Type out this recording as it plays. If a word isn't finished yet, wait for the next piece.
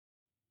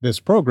This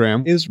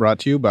program is brought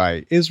to you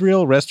by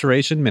Israel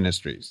Restoration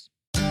Ministries.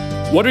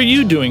 What are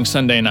you doing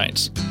Sunday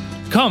nights?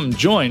 Come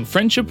join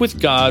Friendship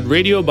with God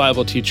radio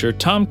Bible teacher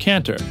Tom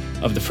Cantor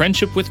of the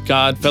Friendship with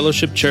God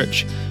Fellowship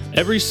Church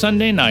every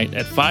Sunday night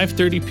at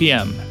 5:30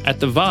 p.m. at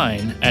The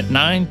Vine at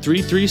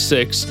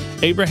 9336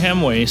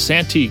 Abraham Way,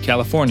 Santee,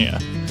 California.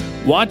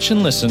 Watch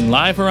and listen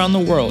live around the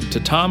world to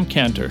Tom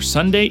Cantor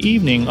Sunday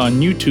evening on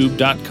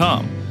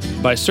YouTube.com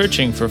by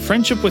searching for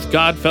Friendship with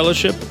God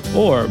Fellowship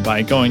or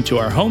by going to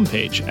our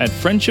homepage at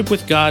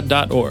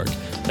friendshipwithgod.org.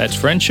 That's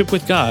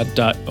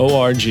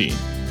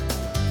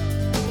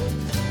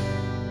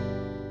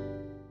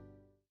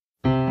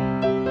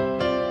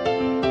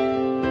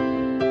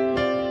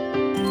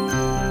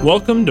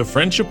Welcome to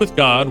Friendship with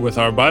God with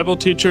our Bible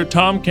teacher,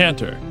 Tom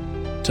Cantor.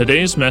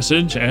 Today's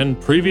message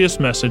and previous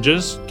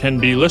messages can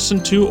be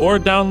listened to or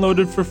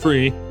downloaded for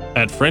free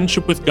at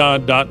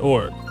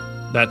friendshipwithgod.org.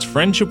 That's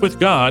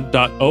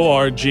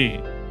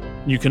friendshipwithgod.org.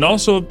 You can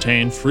also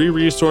obtain free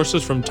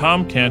resources from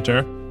Tom Cantor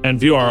and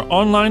view our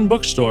online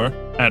bookstore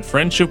at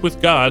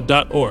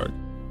friendshipwithgod.org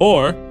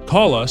or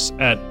call us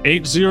at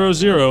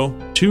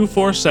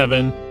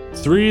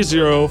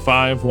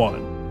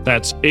 800-247-3051.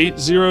 That's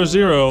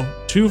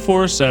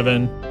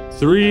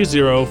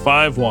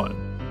 800-247-3051.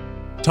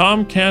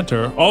 Tom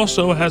Cantor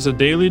also has a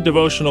daily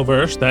devotional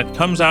verse that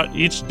comes out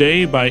each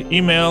day by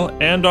email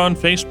and on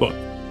Facebook.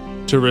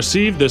 To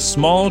receive this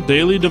small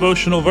daily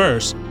devotional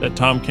verse that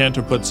Tom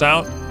Cantor puts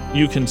out,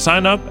 you can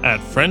sign up at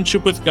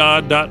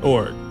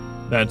friendshipwithgod.org.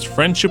 That's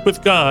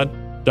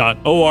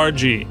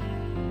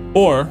friendshipwithgod.org.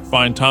 Or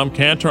find Tom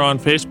Cantor on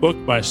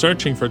Facebook by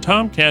searching for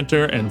Tom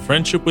Cantor and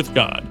Friendship with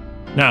God.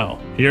 Now,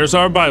 here's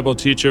our Bible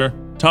teacher,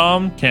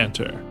 Tom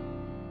Cantor.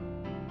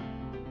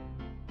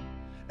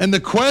 And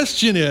the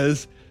question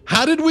is,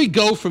 how did we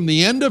go from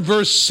the end of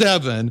verse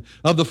 7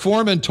 of the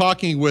foreman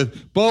talking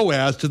with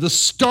Boaz to the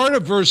start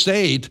of verse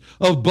 8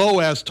 of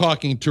Boaz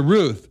talking to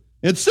Ruth?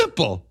 It's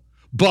simple.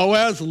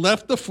 Boaz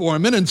left the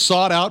foreman and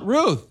sought out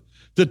Ruth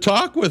to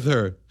talk with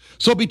her.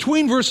 So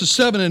between verses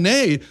 7 and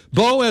 8,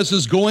 Boaz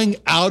is going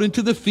out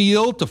into the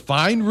field to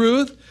find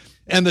Ruth,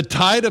 and the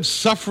tide of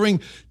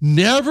suffering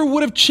never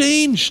would have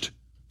changed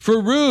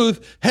for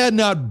Ruth had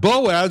not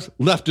Boaz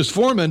left his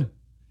foreman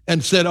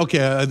and said,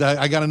 okay,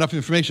 I got enough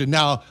information.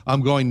 Now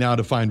I'm going now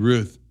to find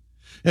Ruth.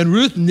 And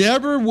Ruth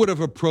never would have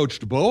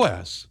approached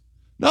Boaz.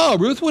 No,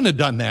 Ruth wouldn't have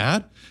done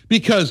that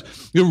because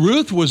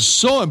Ruth was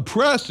so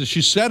impressed, as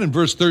she said in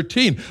verse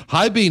 13,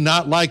 I be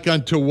not like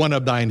unto one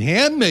of thine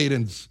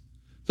handmaidens.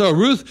 So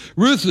Ruth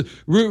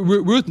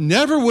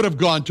never would have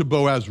gone to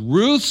Boaz.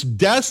 Ruth's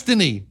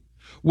destiny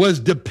was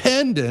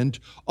dependent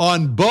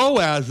on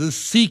Boaz's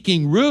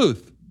seeking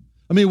Ruth.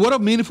 I mean, what a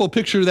meaningful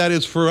picture that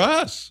is for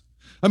us.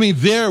 I mean,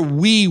 there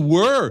we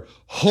were,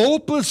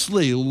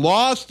 hopelessly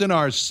lost in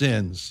our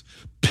sins,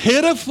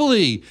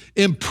 pitifully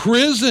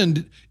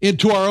imprisoned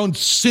into our own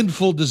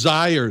sinful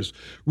desires,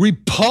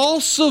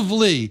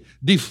 repulsively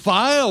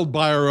defiled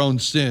by our own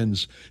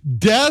sins,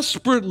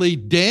 desperately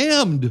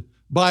damned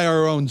by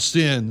our own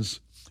sins.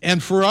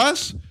 And for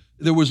us,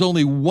 there was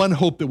only one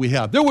hope that we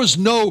have. There's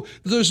no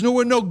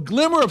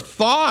glimmer of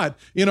thought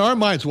in our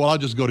minds, well, I'll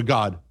just go to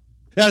God.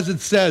 As it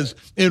says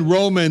in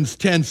Romans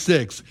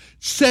 10:6,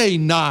 say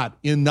not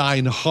in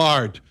thine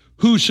heart,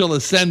 who shall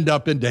ascend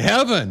up into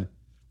heaven?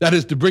 That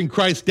is to bring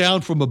Christ down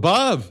from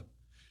above.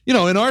 You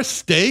know, in our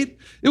state,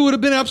 it would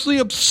have been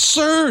absolutely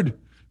absurd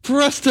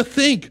for us to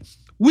think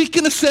we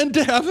can ascend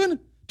to heaven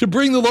to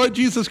bring the Lord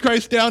Jesus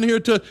Christ down here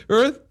to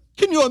earth.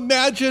 Can you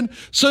imagine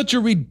such a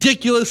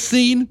ridiculous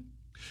scene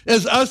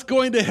as us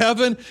going to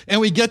heaven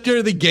and we get there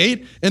to the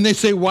gate and they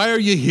say, why are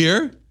you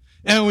here?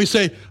 And we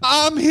say,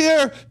 I'm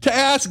here to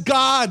ask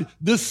God,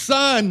 the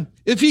Son,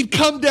 if he'd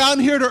come down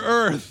here to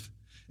earth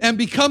and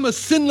become a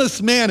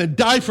sinless man and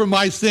die for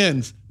my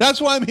sins.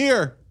 That's why I'm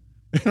here.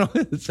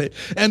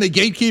 And the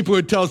gatekeeper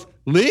would tell us,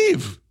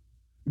 leave,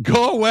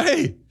 go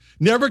away,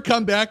 never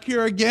come back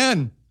here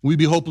again. We'd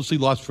be hopelessly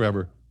lost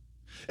forever.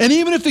 And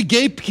even if the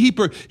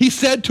gatekeeper, he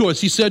said to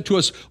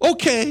us,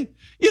 okay,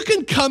 you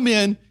can come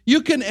in, you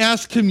can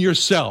ask him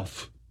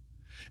yourself.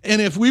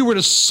 And if we were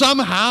to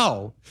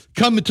somehow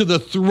come into the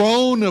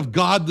throne of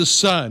God the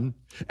Son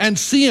and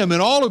see him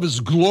in all of his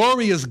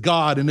glory as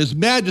God and his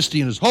majesty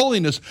and his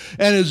holiness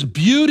and his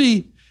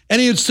beauty, and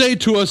he would say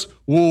to us,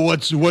 well,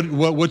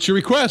 what's your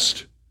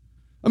request?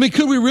 I mean,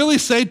 could we really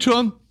say to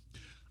him,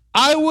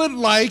 I would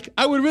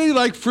really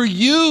like for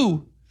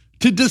you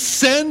to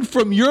descend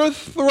from your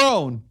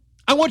throne.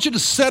 I want you to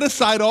set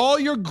aside all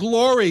your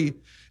glory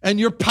and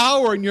your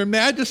power and your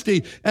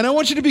majesty, and I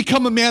want you to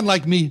become a man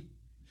like me.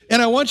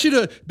 And I want you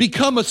to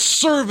become a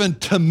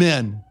servant to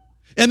men.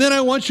 And then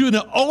I want you, an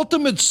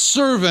ultimate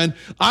servant,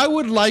 I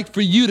would like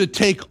for you to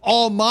take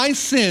all my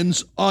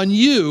sins on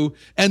you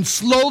and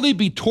slowly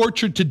be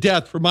tortured to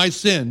death for my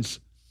sins.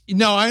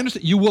 Now, I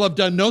understand you will have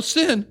done no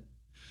sin,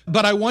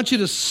 but I want you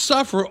to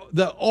suffer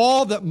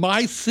all that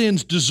my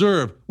sins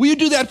deserve. Will you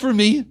do that for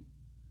me?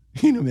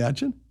 Can you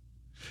imagine?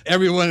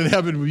 Everyone in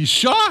heaven would be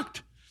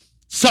shocked.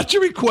 Such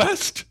a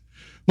request.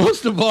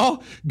 Most of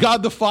all,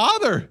 God the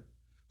Father,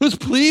 who's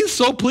pleased,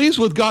 so pleased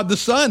with God the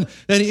Son,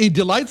 and he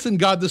delights in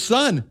God the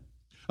Son.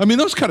 I mean,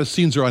 those kind of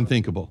scenes are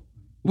unthinkable.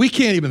 We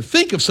can't even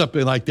think of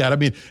something like that. I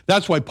mean,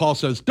 that's why Paul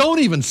says, don't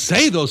even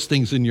say those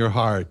things in your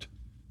heart.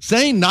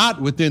 Say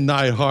not within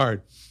thy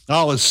heart,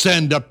 I'll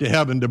ascend up to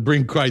heaven to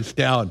bring Christ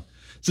down.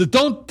 So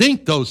don't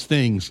think those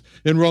things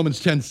in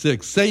Romans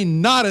 10:6. Say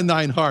not in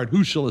thine heart,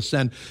 who shall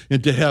ascend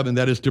into heaven,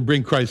 that is to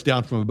bring Christ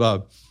down from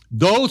above.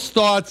 Those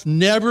thoughts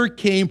never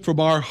came from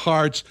our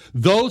hearts.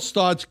 Those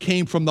thoughts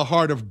came from the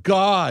heart of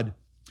God.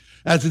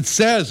 As it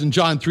says in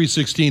John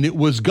 3:16, it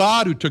was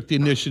God who took the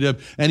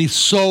initiative, and he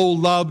so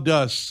loved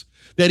us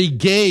that he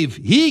gave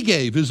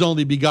his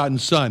only begotten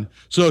Son,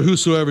 so that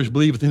whosoever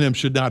believeth in him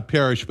should not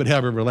perish, but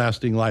have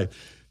everlasting life.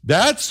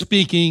 That's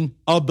speaking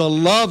of the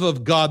love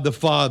of God the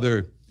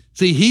Father.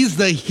 See, he's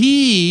the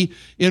he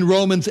in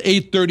Romans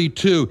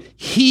 8:32,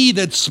 he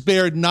that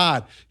spared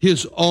not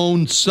his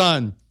own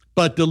Son,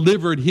 but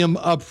delivered him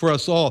up for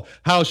us all.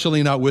 How shall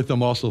he not with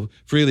him also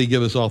freely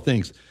give us all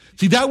things?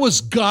 See, that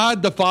was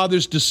God the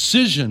Father's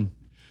decision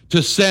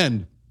to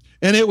send.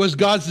 And it was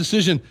God's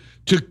decision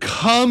to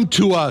come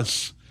to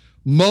us,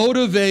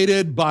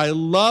 motivated by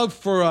love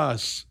for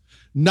us,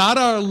 not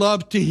our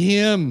love to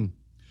him.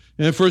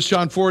 In 1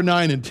 John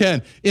 4:9 and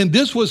 10, in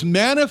this was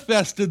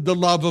manifested the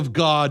love of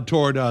God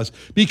toward us,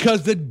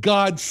 because that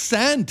God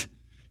sent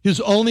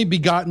his only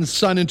begotten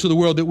Son into the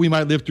world that we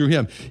might live through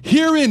him.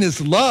 Herein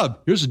is love.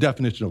 Here's the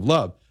definition of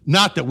love.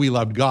 Not that we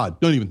loved God.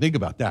 Don't even think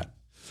about that.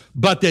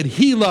 But that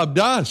he loved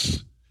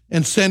us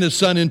and sent his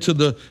Son into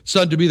the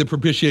Son to be the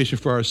propitiation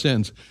for our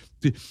sins.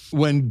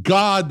 When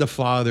God the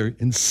Father,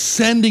 in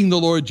sending the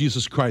Lord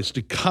Jesus Christ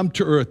to come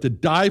to earth, to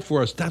die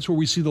for us, that's where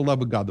we see the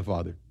love of God the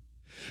Father.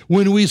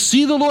 When we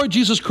see the Lord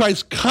Jesus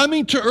Christ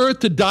coming to earth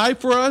to die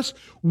for us,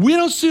 we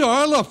don't see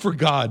our love for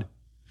God.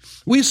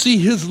 We see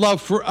his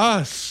love for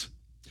us.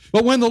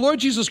 But when the Lord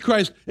Jesus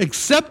Christ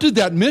accepted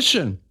that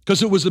mission,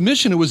 because it was a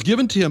mission, it was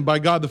given to him by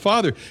God the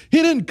Father,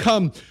 he didn't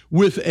come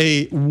with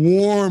a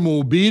warm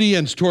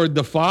obedience toward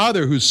the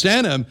Father who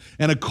sent him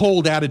and a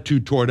cold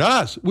attitude toward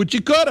us, which he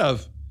could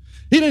have.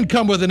 He didn't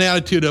come with an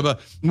attitude of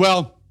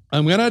well,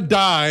 I'm going to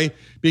die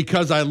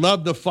because I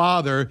love the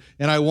Father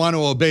and I want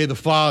to obey the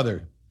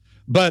Father.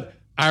 But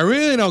I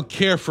really don't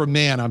care for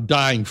man I'm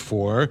dying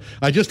for.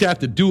 I just have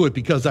to do it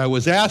because I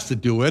was asked to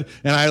do it,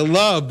 and I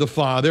love the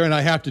Father, and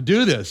I have to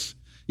do this.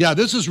 Yeah,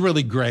 this is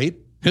really great.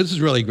 This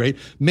is really great.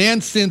 Man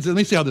sins, let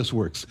me see how this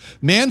works.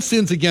 Man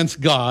sins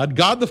against God.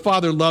 God the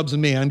Father loves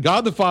man.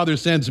 God the Father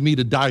sends me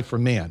to die for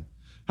man.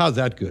 How's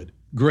that good?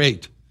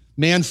 Great.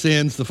 Man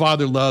sins, the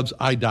Father loves,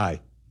 I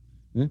die.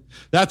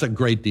 That's a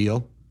great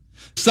deal.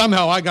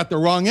 Somehow I got the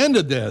wrong end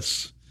of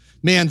this.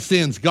 Man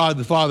sins, God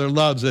the Father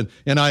loves, and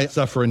I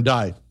suffer and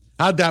die.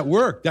 How'd that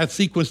work? That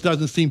sequence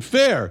doesn't seem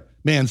fair.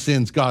 Man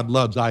sins, God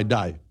loves, I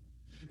die.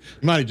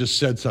 You might have just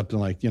said something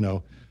like,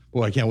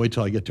 boy, I can't wait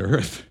till I get to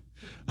earth.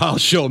 I'll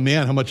show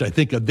man how much I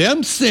think of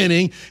them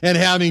sinning and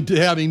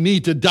having me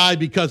to die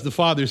because the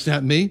Father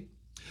sent me.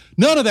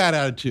 None of that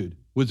attitude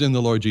was in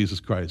the Lord Jesus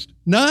Christ.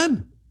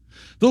 None.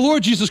 The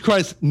Lord Jesus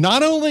Christ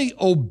not only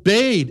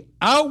obeyed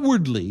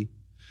outwardly,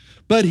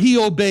 but he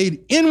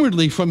obeyed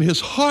inwardly from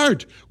his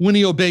heart when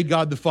he obeyed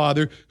God the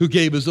Father, who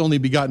gave his only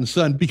begotten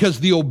Son,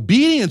 because the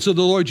obedience of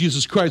the Lord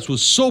Jesus Christ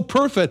was so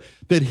perfect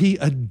that he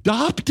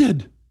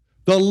adopted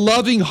the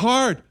loving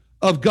heart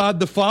of God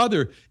the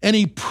Father. And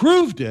he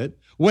proved it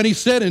when he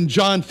said in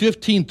John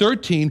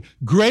 15:13,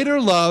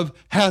 greater love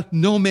hath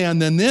no man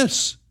than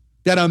this,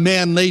 that a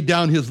man laid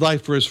down his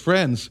life for his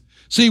friends.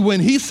 See, when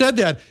he said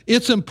that,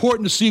 it's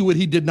important to see what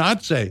he did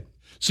not say.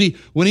 See,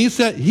 when he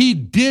said, he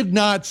did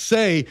not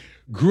say,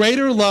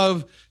 greater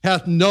love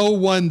hath no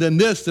one than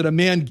this, that a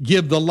man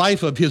give the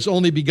life of his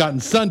only begotten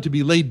Son to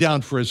be laid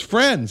down for his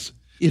friends.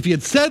 If he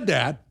had said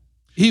that,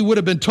 he would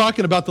have been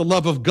talking about the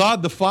love of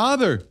God the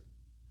Father.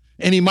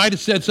 And he might have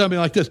said something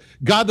like this,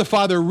 God the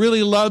Father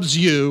really loves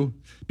you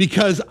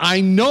because I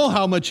know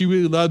how much he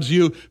really loves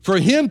you. For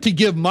him to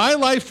give my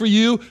life for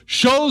you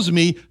shows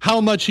me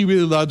how much he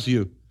really loves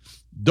you.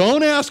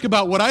 Don't ask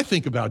about what I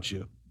think about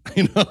you.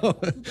 And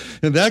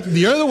that,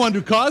 you're the one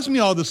who caused me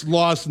all this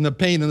loss and the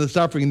pain and the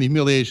suffering and the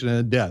humiliation and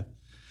the death.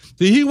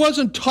 See, he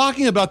wasn't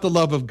talking about the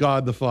love of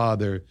God the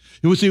Father.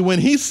 It was, see, when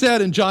he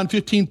said in John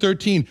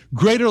 15:13,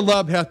 greater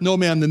love hath no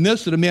man than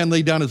this, that a man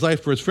laid down his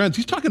life for his friends.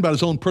 He's talking about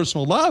his own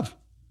personal love.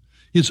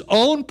 His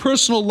own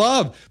personal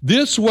love.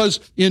 This was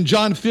in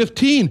John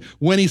 15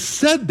 when he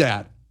said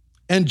that.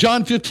 And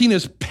John 15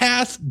 is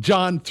past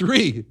John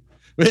 3.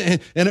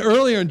 And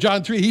earlier in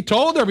John 3, he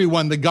told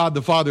everyone that God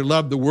the Father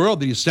loved the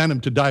world, that he sent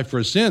him to die for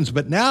his sins.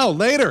 But now,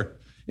 later,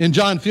 in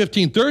John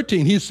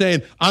 15:13, he's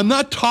saying, I'm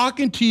not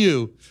talking to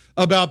you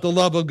about the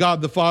love of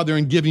God the Father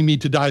and giving me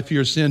to die for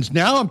your sins.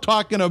 Now I'm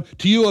talking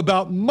to you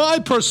about my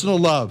personal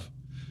love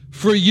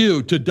for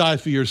you to die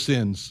for your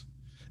sins.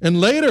 And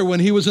later,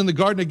 when he was in the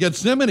Garden of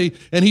Gethsemane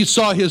and he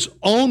saw his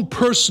own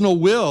personal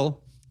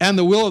will and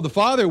the will of the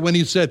Father, when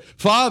he said,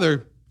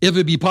 Father, if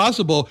it be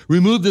possible,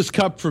 remove this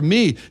cup from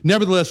me.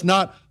 Nevertheless,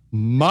 not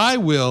my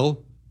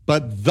will,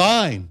 but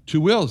thine, two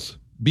wills,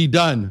 be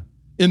done.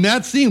 In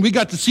that scene, we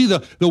got to see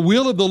the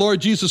will of the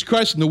Lord Jesus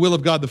Christ and the will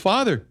of God the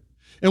Father.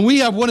 And we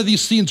have one of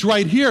these scenes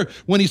right here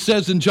when he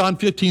says in John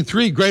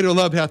 15:3, greater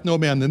love hath no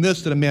man than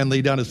this, that a man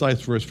lay down his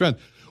life for his friend.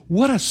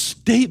 What a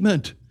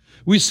statement.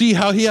 We see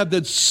how he had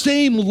that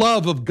same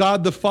love of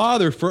God the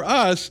Father for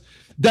us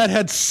that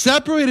had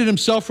separated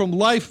himself from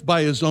life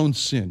by his own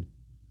sin.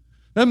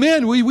 Now,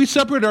 man, we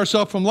separate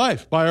ourselves from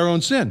life by our own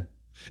sin.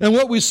 And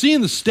what we see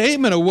in the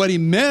statement of what he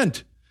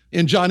meant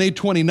in John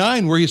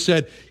 8:29, where he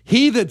said,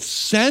 he that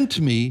sent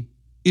me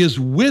is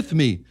with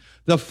me.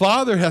 The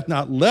Father hath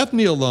not left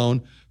me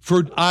alone,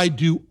 for I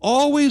do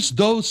always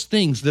those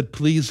things that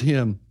please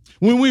him.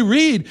 When we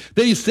read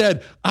that he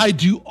said, I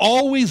do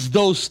always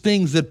those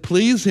things that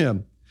please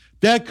him,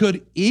 that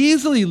could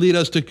easily lead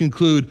us to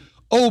conclude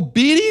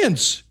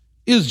obedience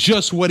is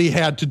just what he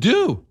had to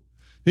do.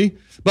 See?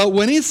 But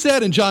when he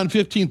said in John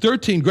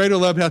 15:13, greater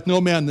love hath no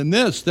man than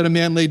this, that a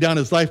man lay down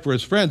his life for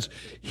his friends,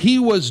 he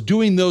was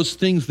doing those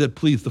things that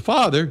please the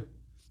Father.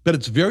 But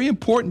it's very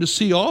important to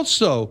see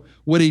also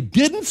what he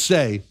didn't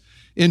say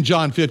in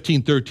John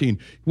 15:13.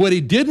 What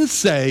he didn't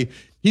say,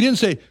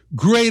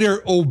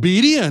 greater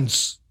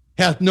obedience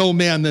hath no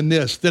man than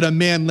this, that a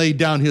man lay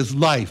down his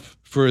life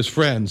for his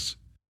friends.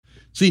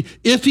 See,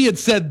 if he had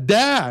said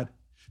that,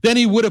 then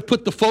he would have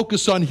put the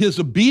focus on his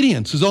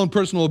obedience, his own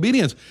personal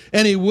obedience.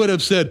 And he would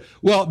have said,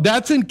 well,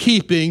 that's in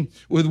keeping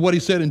with what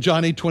he said in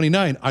John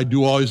 8:29. I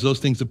do always those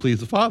things that please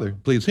the Father,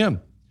 please him.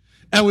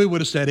 And we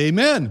would have said,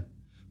 amen.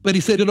 But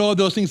he said, did all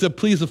those things that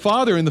please the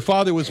Father, and the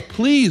Father was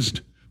pleased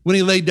when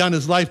he laid down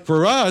his life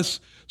for us.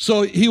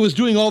 So he was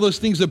doing all those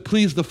things that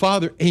pleased the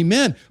Father,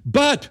 amen.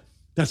 But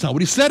that's not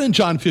what he said in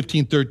John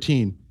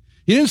 15:13.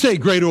 He didn't say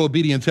greater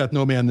obedience hath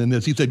no man than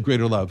this. He said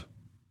greater love.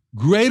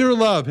 Greater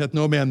love hath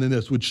no man than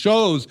this, which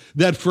shows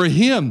that for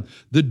him,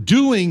 the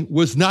doing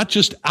was not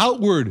just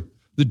outward.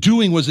 The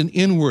doing was an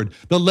inward.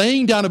 The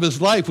laying down of his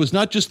life was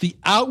not just the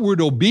outward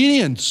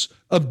obedience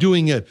of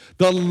doing it.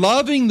 The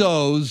loving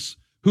those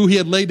who he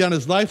had laid down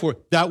his life for,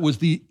 that was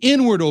the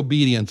inward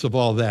obedience of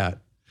all that.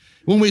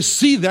 When we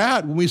see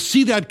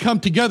that come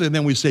together,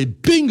 then we say,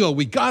 bingo,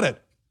 we got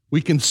it.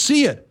 We can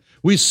see it.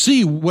 We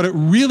see what it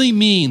really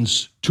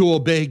means to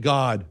obey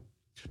God.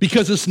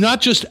 Because it's not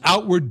just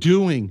outward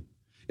doing.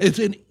 It's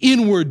an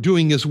inward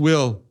doing his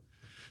will.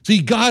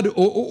 See, God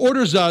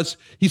orders us,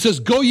 he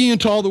says, go ye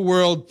into all the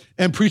world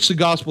and preach the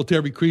gospel to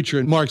every creature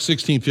in Mark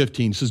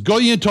 16:15. He says, go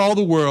ye into all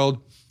the world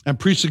and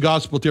preach the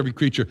gospel to every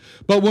creature.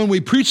 But when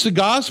we preach the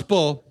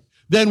gospel,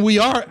 then we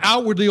are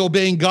outwardly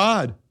obeying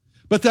God.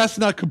 But that's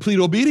not complete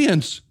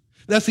obedience.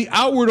 That's the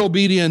outward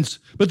obedience.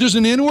 But there's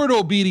an inward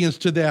obedience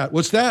to that.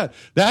 What's that?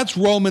 That's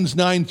Romans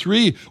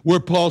 9:3,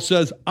 where Paul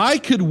says, I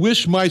could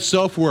wish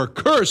myself were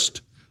accursed.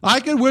 I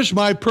could wish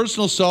my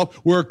personal self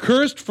were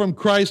accursed from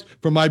Christ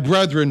for my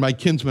brethren, my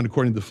kinsmen,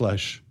 according to the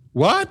flesh.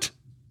 What?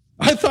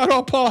 I thought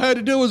all Paul had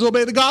to do was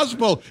obey the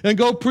gospel and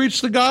go preach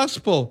the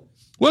gospel.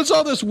 What's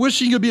all this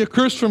wishing you'd be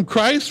accursed from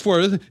Christ for?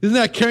 Isn't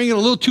that carrying it a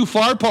little too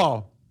far,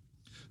 Paul?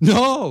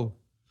 No.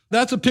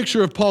 That's a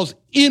picture of Paul's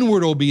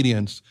inward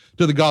obedience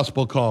to the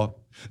gospel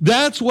call.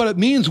 That's what it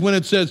means when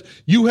it says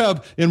you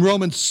have, in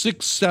Romans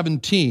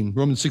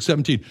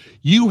 6:17,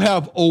 you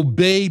have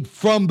obeyed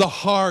from the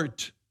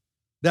heart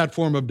that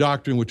form of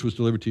doctrine which was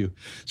delivered to you.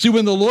 See,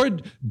 when the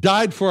Lord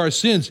died for our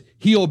sins,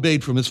 he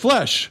obeyed from his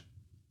flesh.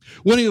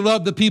 When he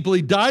loved the people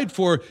he died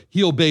for,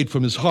 he obeyed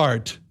from his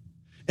heart.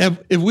 And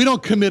if we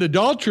don't commit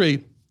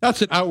adultery,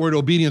 that's an outward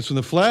obedience from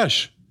the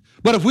flesh.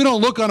 But if we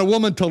don't look on a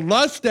woman to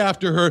lust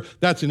after her,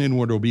 that's an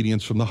inward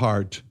obedience from the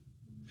heart.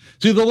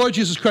 See, the Lord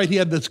Jesus Christ, he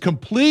had this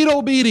complete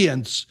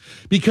obedience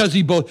because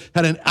he both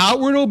had an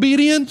outward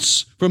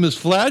obedience from his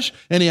flesh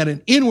and he had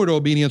an inward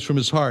obedience from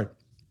his heart.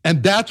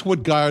 And that's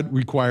what God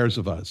requires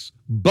of us,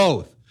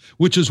 both,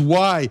 which is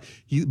why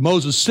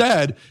Moses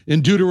said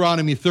in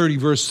Deuteronomy 30,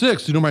 verse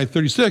 6, Deuteronomy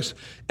 36,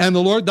 and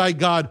the Lord thy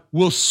God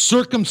will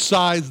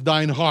circumcise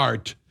thine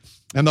heart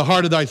and the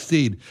heart of thy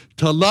seed,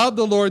 to love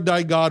the Lord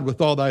thy God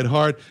with all thine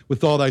heart,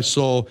 with all thy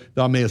soul,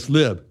 thou mayest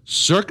live.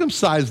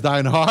 Circumcise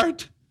thine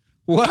heart?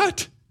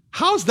 What?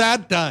 How's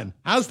that done?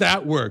 How's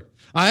that work?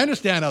 I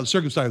understand how to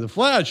circumcise the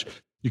flesh.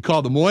 You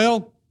call the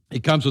moil,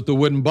 it comes with the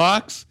wooden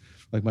box,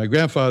 like my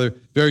grandfather,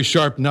 very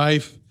sharp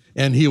knife,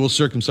 and he will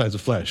circumcise the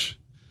flesh.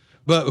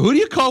 But who do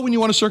you call when you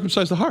want to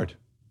circumcise the heart?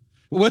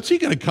 What's he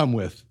going to come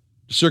with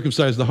to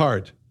circumcise the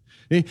heart?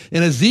 In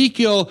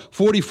Ezekiel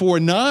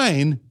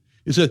 44:9,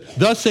 it says,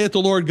 thus saith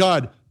the Lord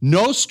God,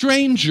 no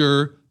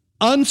stranger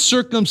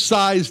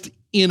uncircumcised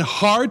in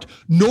heart,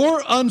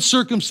 nor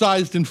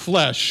uncircumcised in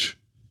flesh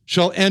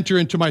shall enter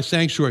into my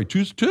sanctuary.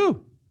 Choose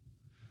two.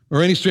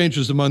 Or any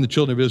strangers among the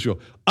children of Israel.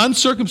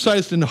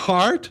 Uncircumcised in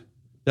heart,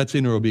 that's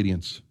inner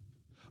obedience.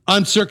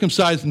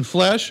 Uncircumcised in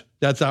flesh,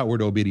 that's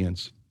outward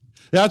obedience.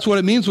 That's what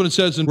it means when it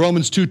says in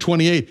Romans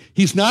 2:28,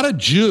 he's not a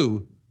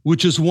Jew,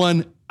 which is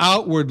one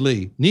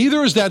outwardly.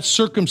 Neither is that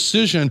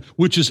circumcision,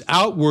 which is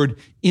outward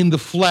in the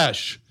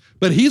flesh.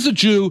 But he's a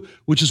Jew,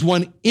 which is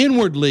one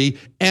inwardly,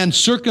 and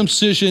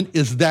circumcision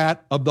is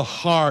that of the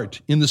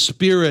heart, in the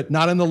spirit,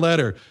 not in the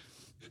letter.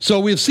 So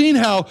we've seen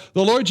how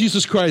the Lord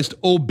Jesus Christ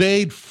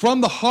obeyed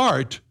from the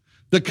heart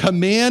the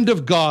command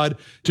of God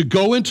to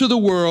go into the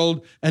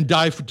world and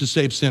die to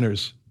save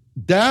sinners.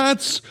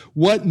 That's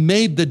what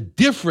made the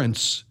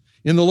difference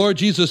in the Lord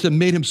Jesus and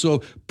made him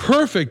so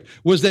perfect,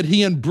 was that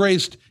he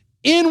embraced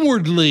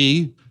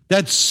inwardly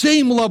that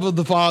same love of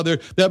the Father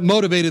that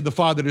motivated the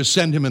Father to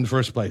send him in the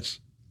first place.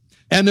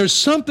 And there's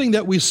something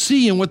that we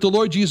see in what the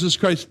Lord Jesus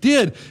Christ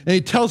did, and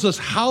he tells us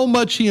how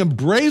much he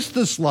embraced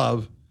this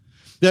love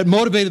that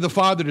motivated the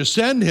Father to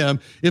send him,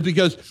 is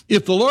because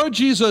if the Lord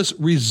Jesus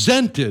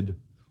resented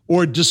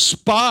or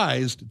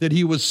despised that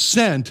he was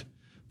sent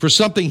for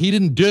something he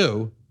didn't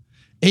do,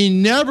 he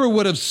never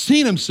would have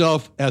seen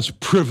himself as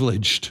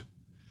privileged.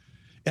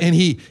 And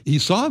he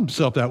saw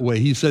himself that way.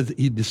 He says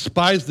he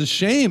despised the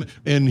shame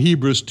in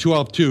Hebrews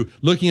 12:2,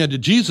 looking unto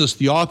Jesus,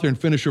 the author and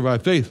finisher of our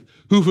faith,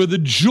 who for the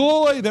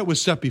joy that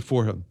was set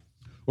before him,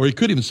 or he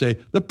could even say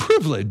the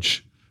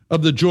privilege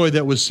of the joy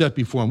that was set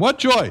before him. What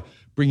joy?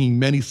 Bringing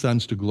many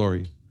sons to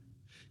glory.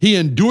 He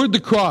endured the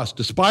cross,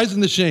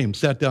 despising the shame,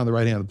 sat down on the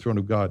right hand of the throne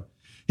of God.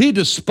 He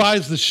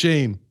despised the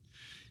shame.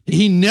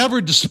 He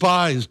never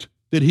despised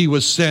that he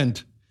was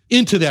sent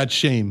into that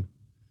shame.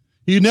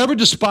 He never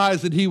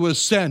despised that he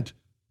was sent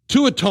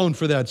to atone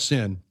for that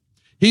sin.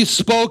 He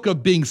spoke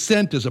of being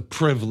sent as a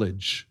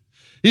privilege.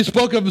 He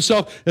spoke of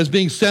himself as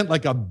being sent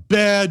like a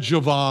badge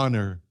of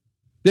honor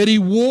that he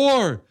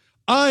wore.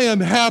 I am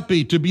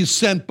happy to be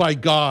sent by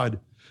God.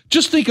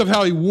 Just think of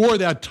how he wore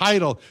that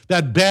title,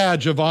 that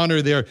badge of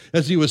honor there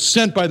as he was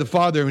sent by the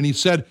Father. And he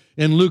said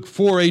in Luke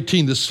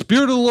 4:18, the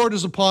Spirit of the Lord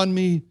is upon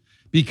me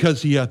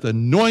because he hath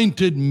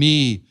anointed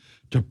me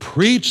to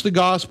preach the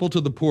gospel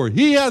to the poor.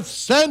 He hath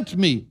sent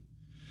me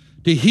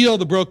to heal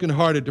the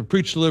brokenhearted, to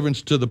preach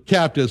deliverance to the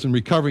captives and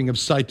recovering of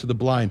sight to the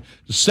blind,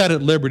 to set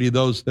at liberty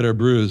those that are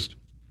bruised.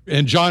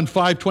 In John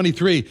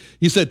 5:23,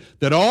 he said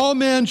that all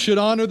men should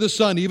honor the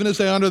Son, even as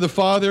they honor the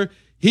Father.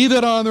 He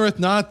that honoreth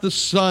not the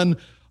Son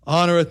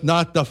honoreth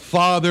not the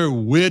Father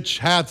which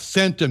hath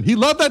sent him. He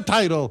loved that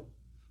title.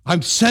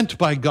 I'm sent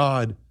by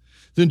God.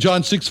 Then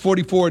John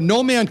 6:44,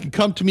 no man can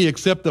come to me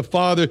except the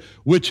Father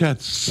which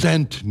hath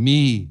sent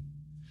me.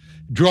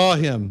 Draw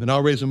him, and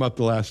I'll raise him up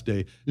the last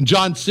day. In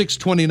John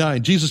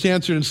 6:29, Jesus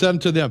answered and said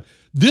unto them,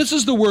 this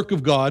is the work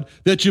of God,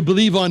 that you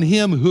believe on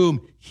him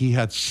whom he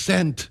hath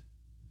sent.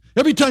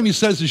 Every time he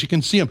says this, you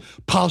can see him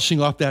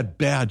polishing off that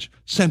badge,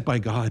 sent by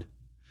God.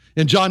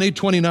 In John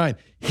 8:29,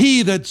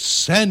 he that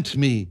sent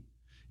me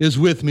is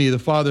with me. The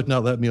Father hath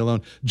not let me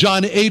alone.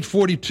 John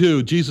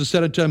 8:42, Jesus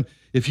said unto him,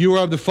 if you were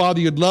of the Father,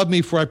 you'd love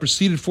me, for I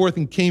proceeded forth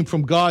and came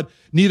from God.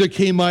 Neither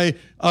came I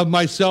of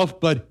myself,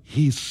 but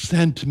he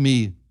sent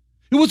me.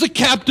 It was a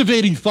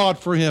captivating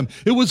thought for him.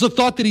 It was a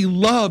thought that he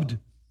loved.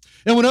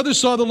 And when others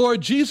saw the Lord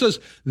Jesus,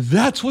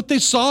 that's what they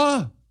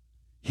saw.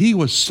 He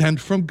was sent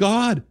from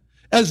God.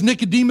 As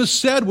Nicodemus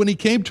said when he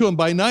came to him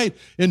by night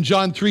in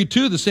John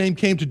 3:2, the same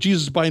came to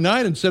Jesus by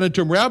night and said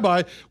unto him,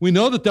 Rabbi, we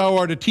know that thou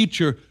art a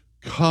teacher,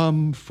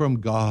 come from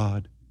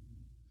God.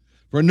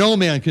 For no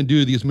man can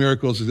do these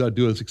miracles as thou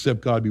doest,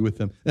 except God be with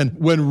them. And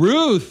when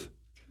Ruth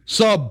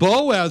saw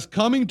Boaz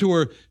coming to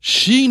her,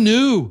 she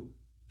knew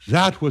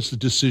that was the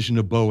decision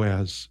of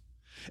Boaz.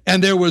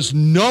 And there was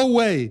no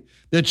way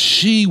that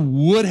she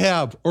would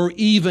have or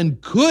even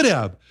could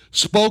have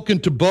spoken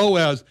to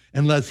Boaz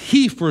unless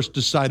he first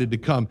decided to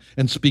come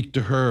and speak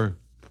to her,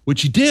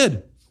 which he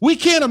did. We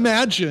can't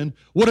imagine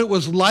what it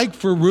was like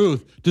for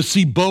Ruth to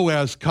see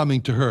Boaz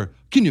coming to her.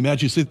 Can you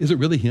imagine? You say, is it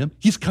really him?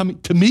 He's coming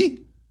to me?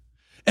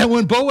 And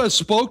when Boaz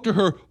spoke to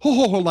her, her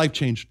life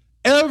changed.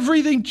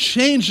 Everything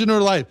changed in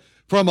her life,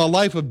 from a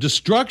life of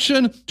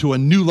destruction to a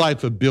new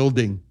life of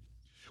building.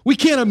 We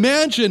can't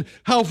imagine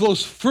how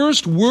those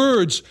first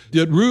words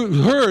that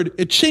Ruth heard,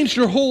 it changed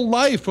her whole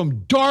life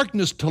from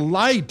darkness to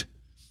light.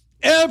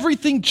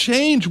 Everything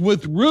changed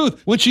with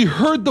Ruth when she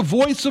heard the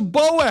voice of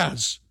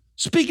Boaz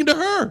speaking to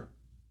her.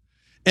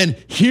 And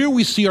here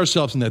we see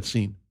ourselves in that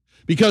scene.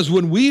 Because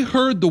when we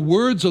heard the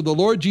words of the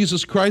Lord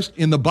Jesus Christ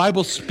in the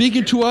Bible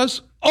speaking to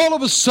us, all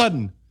of a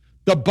sudden,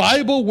 the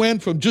Bible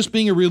went from just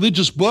being a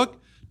religious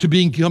book to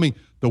becoming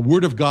the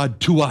Word of God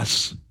to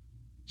us,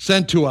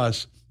 sent to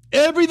us.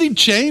 Everything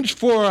changed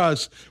for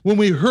us when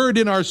we heard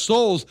in our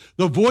souls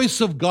the voice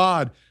of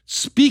God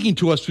speaking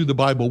to us through the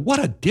Bible.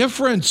 What a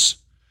difference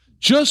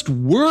just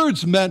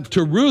words meant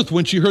to Ruth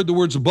when she heard the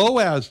words of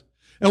Boaz.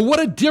 And what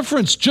a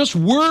difference just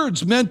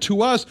words meant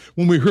to us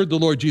when we heard the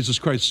Lord Jesus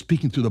Christ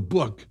speaking through the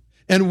book.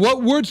 And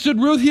what words did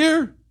Ruth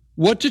hear?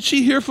 What did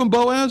she hear from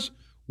Boaz?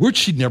 Words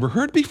she'd never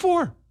heard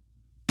before.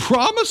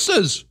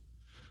 Promises.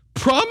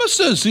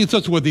 Promises. See,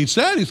 that's what he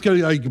said.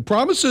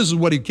 Promises is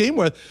what he came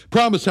with.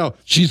 Promise how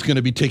she's going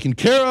to be taken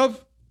care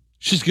of.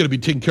 She's going to be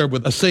taken care of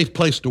with a safe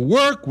place to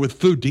work, with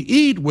food to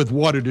eat, with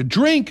water to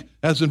drink,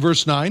 as in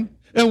verse 9.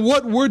 And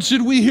what words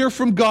did we hear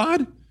from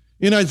God?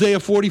 In Isaiah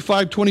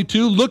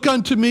 45:22, look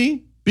unto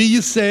me, be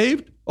ye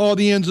saved, all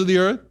the ends of the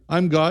earth.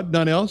 I'm God,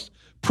 none else.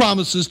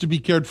 Promises to be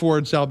cared for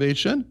in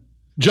salvation.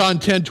 John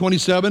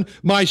 10:27,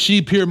 my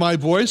sheep hear my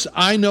voice.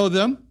 I know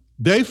them.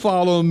 They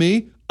follow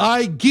me.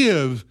 I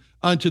give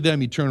unto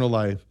them eternal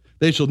life.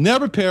 They shall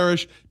never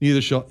perish,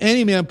 neither shall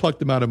any man pluck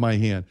them out of my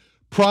hand.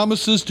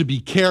 Promises to be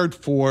cared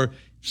for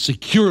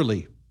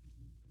securely.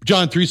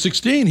 John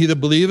 3:16, he that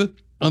believeth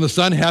on the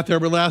Son hath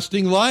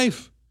everlasting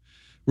life.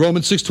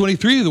 Romans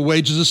 6:23, the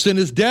wages of sin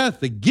is death.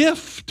 The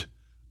gift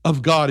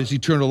of God is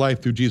eternal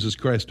life through Jesus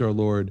Christ our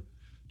Lord.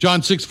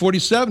 John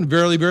 6:47,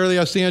 verily, verily,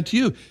 I say unto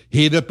you,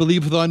 he that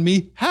believeth on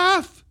me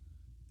hath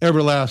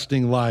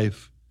everlasting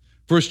life.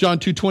 1 John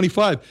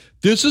 2:25,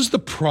 this is the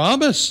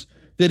promise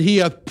that he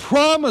hath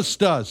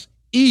promised us,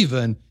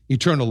 even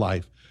eternal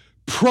life.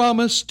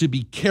 Promise to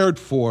be cared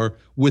for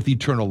with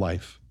eternal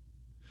life.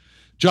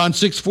 John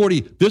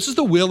 6:40, this is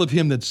the will of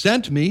him that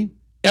sent me.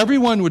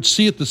 Everyone which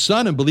seeth the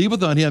Son and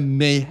believeth on him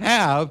may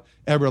have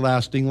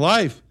everlasting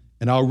life,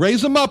 and I'll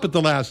raise him up at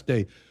the last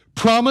day.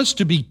 Promise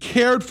to be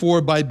cared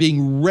for by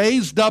being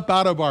raised up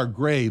out of our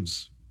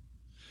graves.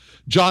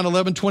 John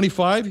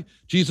 11:25,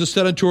 Jesus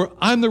said unto her,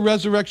 I'm the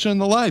resurrection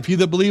and the life. He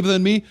that believeth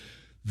in me,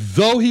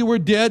 though he were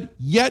dead,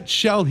 yet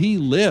shall he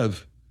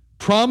live.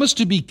 Promise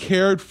to be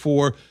cared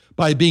for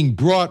by being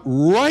brought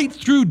right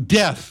through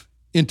death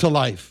into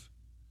life.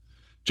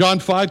 John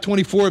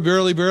 5:24,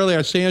 verily, verily,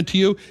 I say unto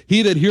you,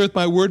 he that heareth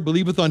my word,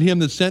 believeth on him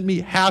that sent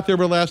me, hath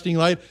everlasting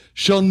life,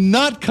 shall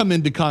not come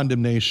into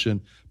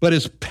condemnation, but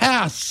is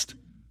passed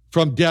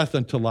from death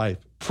unto life.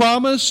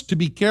 Promise to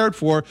be cared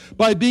for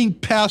by being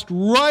passed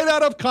right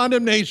out of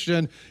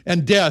condemnation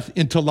and death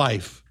into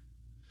life.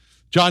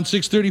 John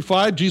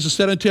 6:35, Jesus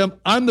said unto him,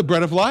 I'm the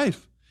bread of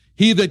life.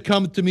 He that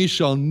cometh to me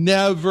shall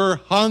never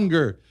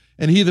hunger,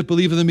 and he that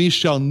believeth in me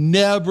shall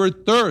never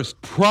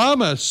thirst.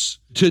 Promise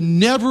to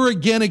never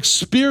again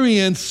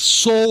experience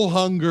soul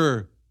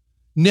hunger,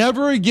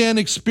 never again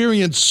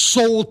experience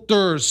soul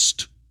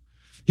thirst.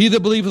 He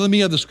that believeth in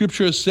me, as the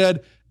scripture has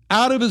said,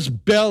 out of his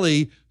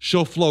belly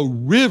shall flow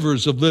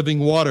rivers of living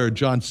water,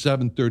 John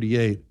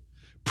 7:38.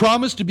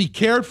 Promise to be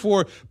cared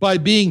for by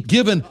being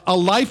given a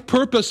life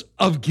purpose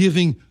of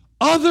giving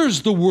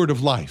others the word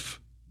of life.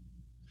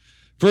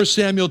 1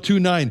 Samuel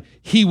 2:9,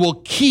 he will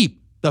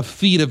keep the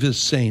feet of his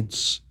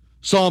saints.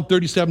 Psalm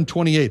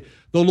 37:28,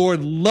 the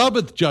Lord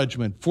loveth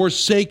judgment,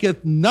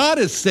 forsaketh not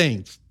his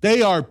saints.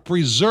 They are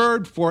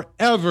preserved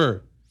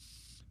forever.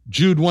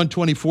 Jude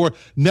 1:24,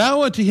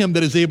 now unto him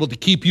that is able to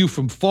keep you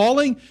from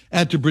falling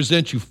and to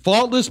present you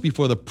faultless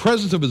before the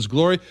presence of his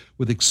glory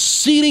with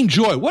exceeding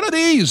joy. What are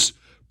these?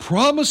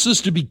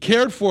 Promises to be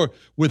cared for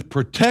with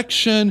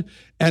protection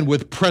and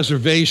with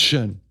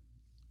preservation.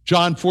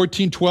 John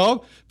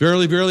 14:12,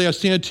 verily, verily, I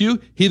say unto you,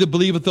 he that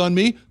believeth on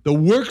me, the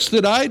works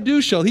that I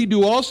do shall he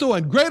do also,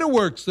 and greater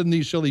works than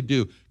these shall he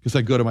do, because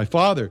I go to my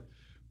Father.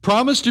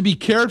 Promise to be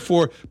cared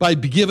for by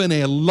being given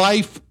a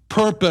life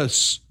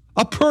purpose,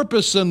 a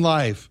purpose in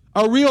life,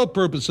 a real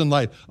purpose in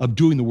life of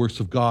doing the works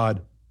of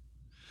God.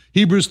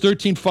 Hebrews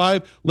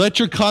 13:5, let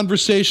your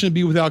conversation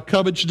be without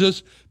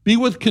covetousness, be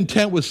with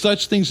content with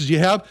such things as you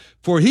have,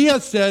 for he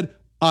hath said,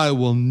 I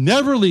will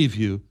never leave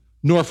you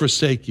nor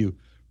forsake you.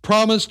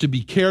 Promise to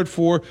be cared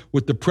for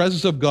with the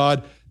presence of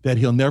God, that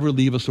he'll never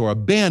leave us or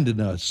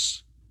abandon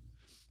us.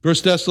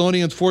 1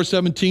 Thessalonians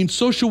 4:17,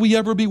 so shall we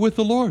ever be with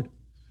the Lord.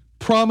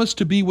 Promise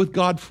to be with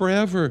God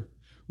forever.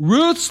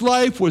 Ruth's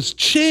life was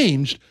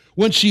changed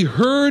when she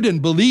heard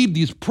and believed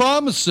these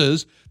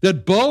promises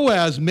that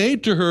Boaz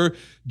made to her,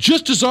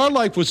 just as our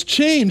life was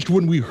changed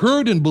when we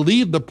heard and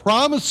believed the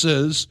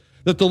promises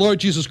that the Lord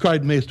Jesus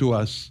Christ made to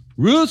us.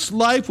 Ruth's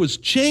life was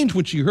changed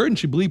when she heard and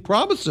she believed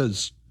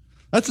promises.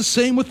 That's the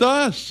same with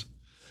us.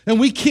 And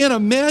we can't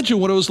imagine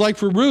what it was like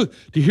for Ruth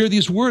to hear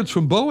these words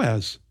from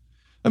Boaz.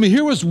 I mean,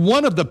 here was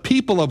one of the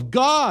people of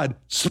God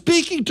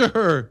speaking to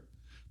her,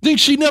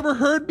 things she never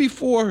heard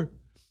before.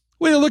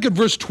 Wait, look at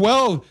verse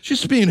 12.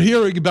 She's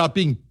hearing about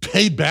being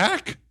paid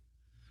back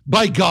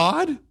by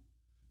God,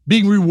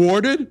 being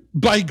rewarded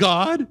by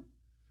God,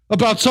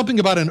 about something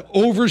about an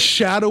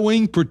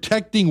overshadowing,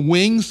 protecting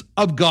wings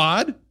of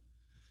God.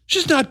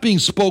 She's not being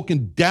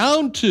spoken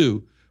down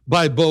to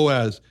by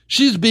Boaz.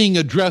 She's being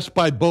addressed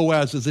by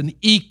Boaz as an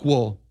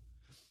equal.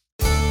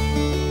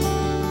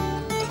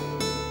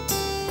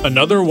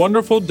 Another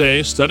wonderful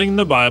day studying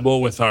the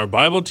Bible with our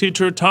Bible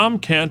teacher Tom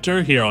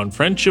Cantor here on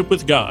Friendship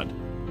with God.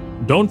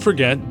 Don't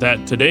forget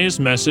that today's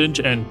message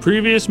and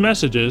previous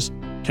messages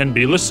can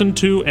be listened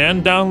to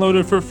and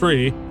downloaded for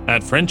free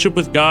at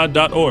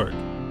friendshipwithgod.org.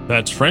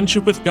 That's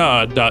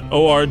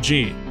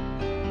friendshipwithgod.org.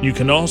 You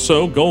can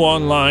also go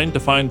online to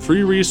find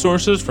free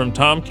resources from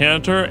Tom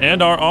Cantor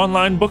and our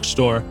online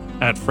bookstore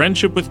at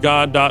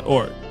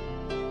friendshipwithgod.org.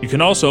 You can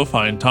also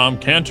find Tom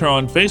Cantor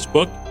on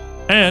Facebook,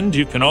 and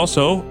you can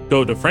also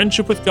go to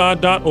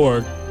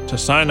friendshipwithgod.org to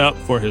sign up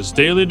for his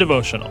daily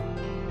devotional.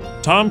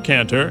 Tom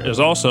Cantor is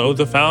also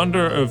the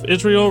founder of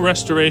Israel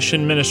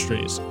Restoration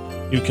Ministries.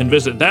 You can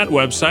visit that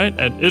website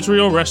at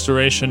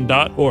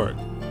israelrestoration.org.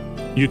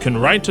 You can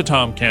write to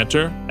Tom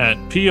Cantor at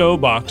P.O.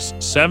 Box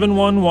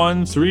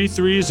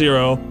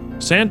 711330,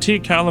 Santee,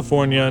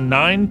 California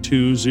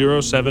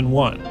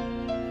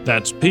 92071.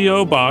 That's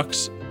P.O.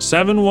 Box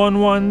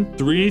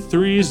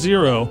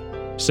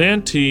 711330,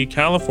 Santee,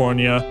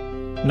 California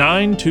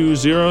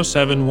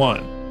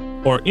 92071.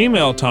 or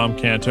email Tom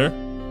Cantor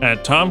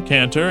at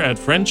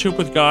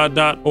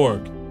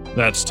tomcantor@friendshipwithgod.org.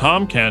 That's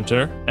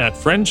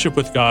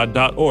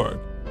tomcantor@friendshipwithgod.org.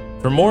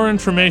 For more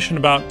information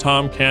about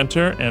Tom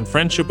Cantor and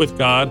Friendship with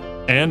God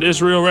and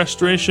Israel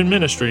Restoration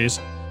Ministries,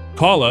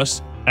 call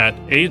us at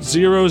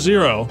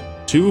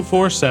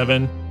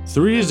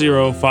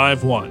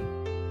 800-247-3051.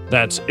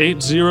 That's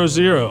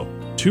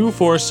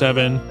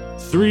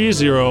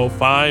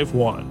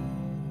 800-247-3051.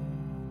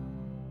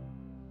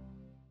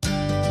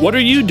 What are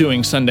you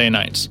doing Sunday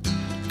nights?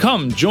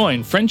 Come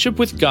join Friendship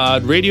with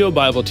God radio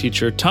Bible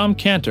teacher Tom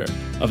Cantor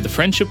of the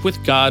Friendship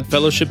with God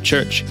Fellowship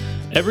Church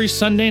every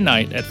Sunday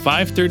night at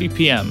 5:30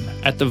 p.m.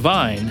 at The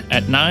Vine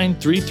at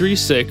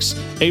 9336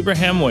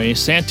 Abraham Way,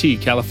 Santee,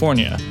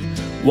 California.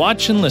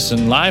 Watch and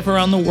listen live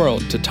around the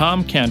world to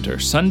Tom Cantor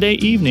Sunday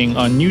evening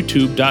on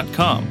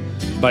YouTube.com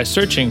by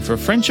searching for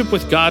Friendship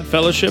with God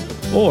Fellowship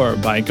or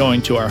by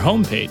going to our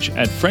homepage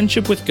at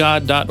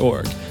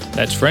friendshipwithgod.org.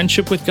 That's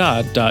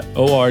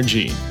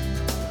friendshipwithgod.org.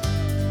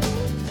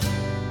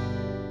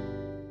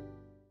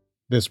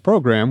 This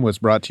program was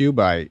brought to you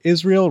by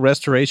Israel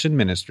Restoration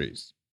Ministries.